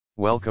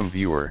Welcome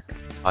viewer,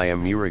 I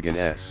am Murugan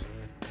S.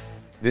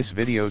 This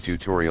video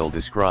tutorial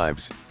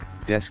describes,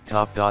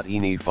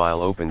 desktop.ini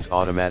file opens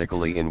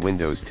automatically in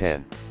Windows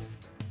 10.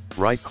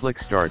 Right-click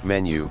Start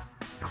menu,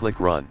 click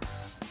Run.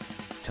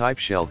 Type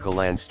shell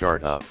command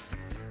startup.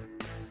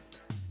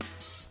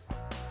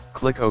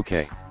 Click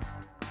OK.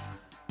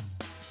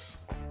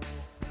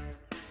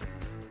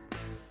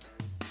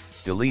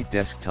 Delete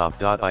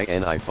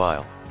desktop.ini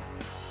file.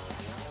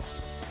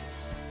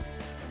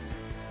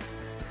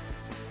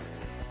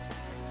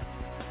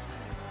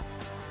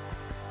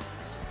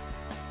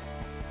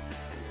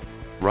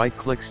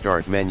 Right-click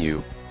Start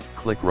menu,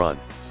 click Run.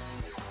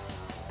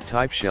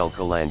 Type shell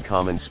command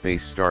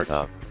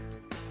startup.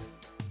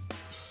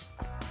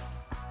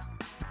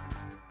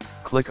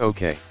 Click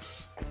OK.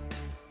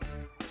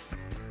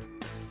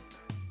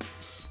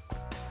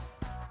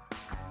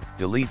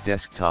 Delete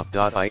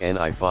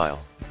desktop.ini file.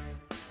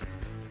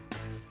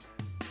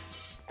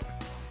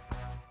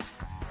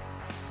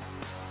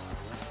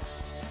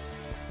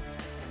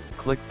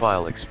 Click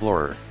File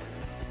Explorer.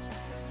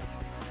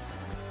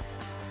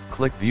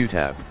 Click View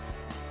tab.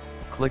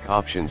 Click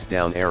Options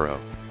down arrow.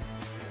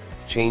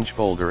 Change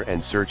folder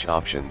and search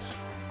options.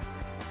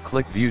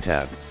 Click View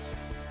tab.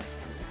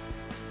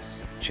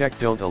 Check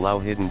Don't allow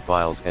hidden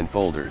files and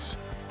folders.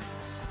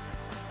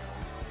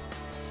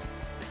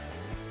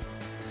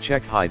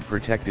 Check Hide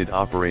protected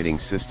operating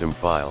system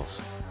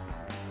files.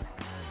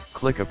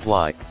 Click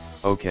Apply,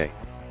 OK.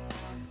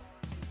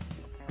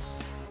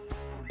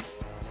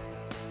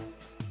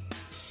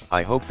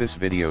 I hope this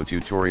video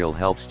tutorial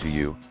helps to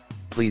you.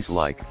 Please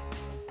like,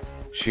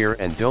 share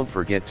and don't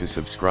forget to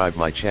subscribe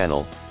my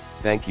channel.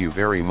 Thank you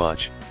very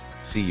much.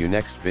 See you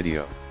next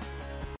video.